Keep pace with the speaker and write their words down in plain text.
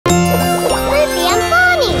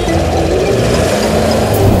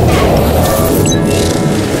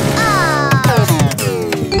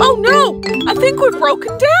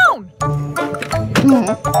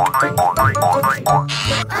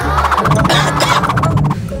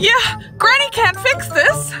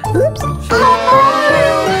us. Oops.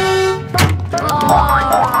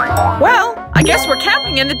 Well, I guess we're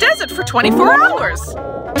camping in the desert for 24 hours.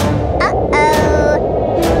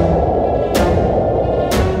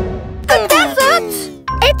 The desert?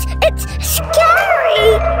 It's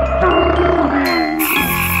scary.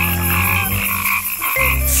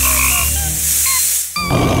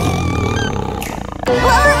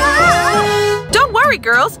 Don't worry,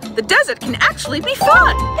 girls. The desert can actually be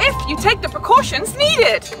fun if you take the precautions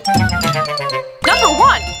needed. Number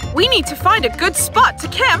 1, we need to find a good spot to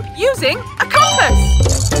camp using a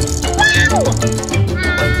compass.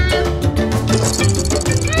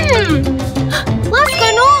 Let's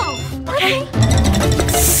go north. Okay.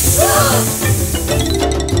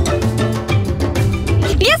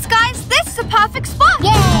 Yes, guys, this is a perfect spot.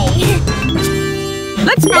 Yay!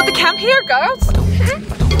 Let's build the camp here, girls.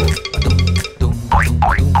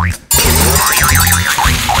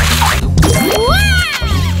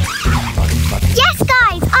 Yes,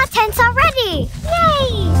 guys, our tents are ready.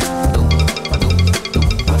 Yay!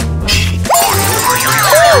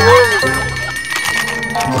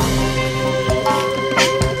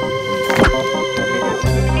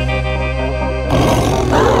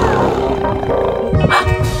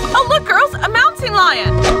 Oh, look, girls, a mountain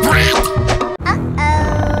lion.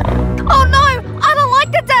 Oh no, I don't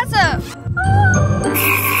like the desert.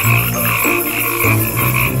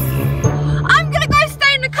 I'm gonna go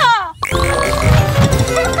stay in the car.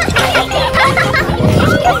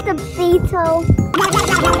 It's just a beetle.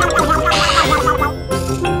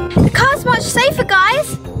 The car's much safer,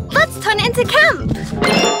 guys. Let's turn it into camp.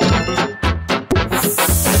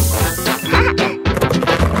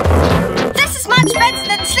 This is much better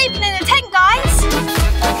than sleeping in a tent, guys.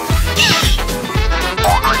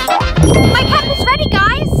 My camp is ready,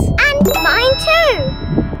 guys. And mine too.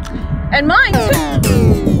 And mine, too.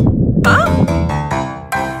 Huh?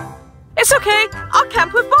 It's okay. I'll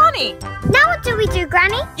camp with Bonnie. Now what do we do,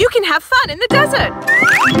 Granny? You can have fun in the desert.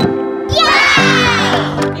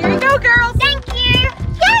 Yay! Here you go, girls. Thank you.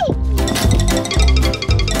 Yay!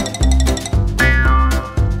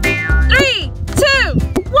 3, 2,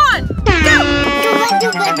 1, go!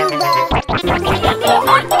 Dooba, dooba,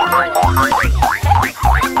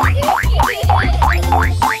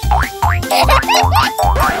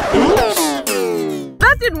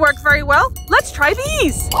 That didn't work very well. Let's try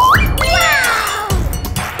these.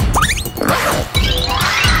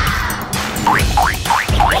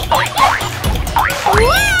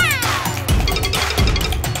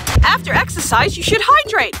 After exercise, you should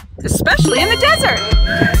hydrate, especially in the desert.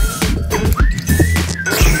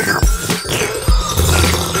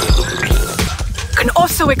 You can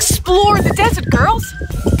also explore the desert, girls.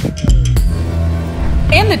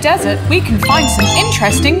 In the desert, we can find some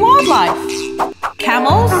interesting wildlife.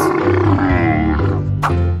 Camels,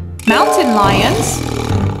 mountain lions,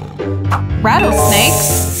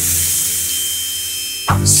 rattlesnakes,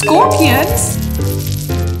 scorpions,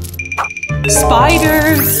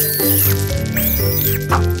 spiders,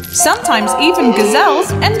 sometimes even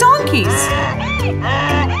gazelles and donkeys.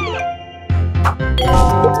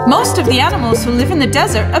 Most of the animals who live in the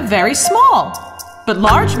desert are very small, but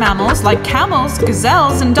large mammals like camels,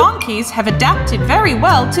 gazelles, and donkeys have adapted very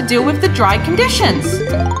well to deal with the dry conditions.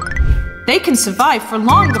 They can survive for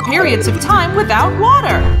longer periods of time without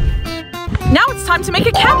water. Now it's time to make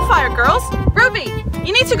a campfire, girls. Ruby,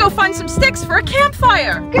 you need to go find some sticks for a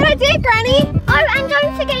campfire. Good idea, Granny. Oh, and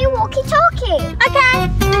don't forget your walkie-talkie. Okay.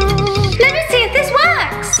 Let me see if this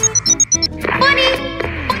works. Bonnie,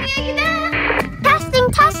 are you there?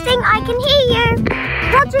 Testing, testing. I can hear you.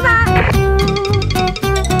 Roger that.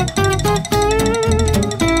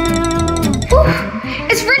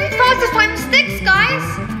 It's really fast to find the sticks, guys.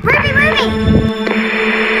 Ruby, Ruby.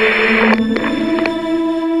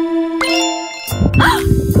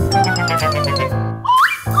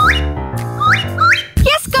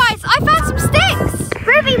 Yes, guys, I found some sticks.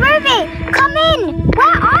 Ruby, Ruby, come in.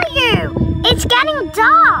 Where are you? It's getting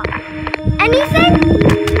dark. Anything?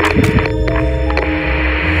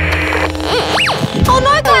 Oh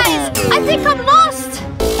no, guys, I think I'm lost.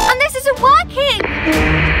 And this isn't working.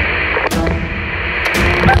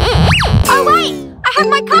 Oh wait, I have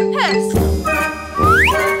my compass.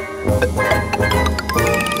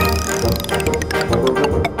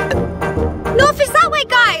 North is that way,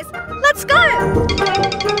 guys. Let's go.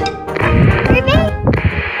 Ruby?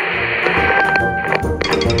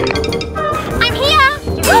 I'm here.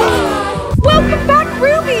 Welcome back,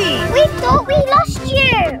 Ruby. We thought we lost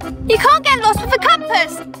you. You can't get lost with a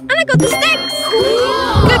compass. And I got the sticks.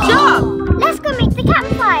 Good job. Let's go make the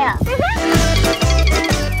campfire.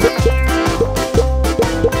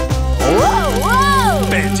 Whoa,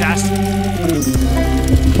 whoa.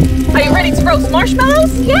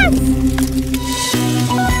 marshmallows? Yes!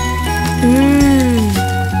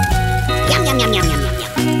 Yum, yum, yum, yum, yum, yum,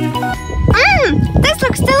 yum. This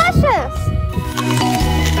looks delicious!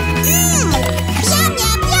 Yum,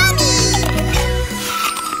 yum, yummy!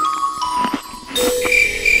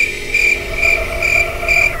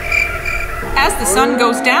 As the sun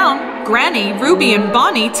goes down, Granny, Ruby, and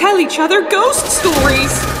Bonnie tell each other ghost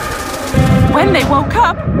stories. When they woke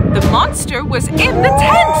up, the monster was in the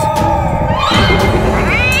tent.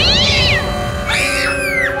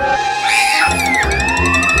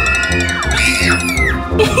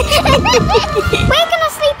 We're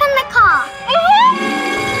gonna sleep in the car.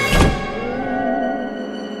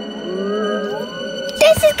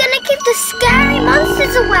 This is gonna keep the scary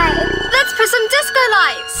monsters away. Let's put some disco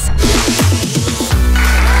lights.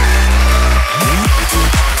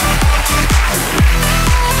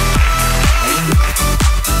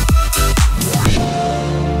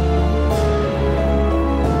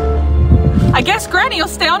 I guess Granny will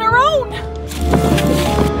stay on her own.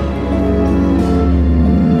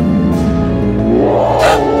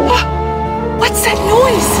 What's that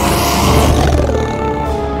noise?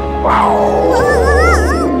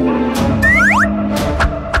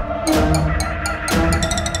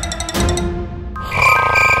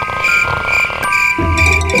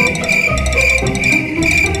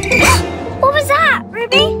 What was that,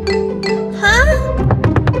 Ruby? Huh?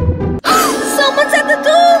 Someone's at the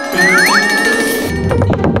door!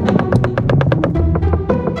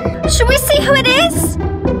 Should we see who it is?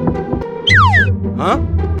 Huh?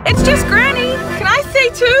 It's just Granny. Can I say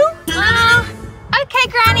too? Okay,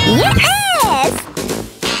 Granny. Yes!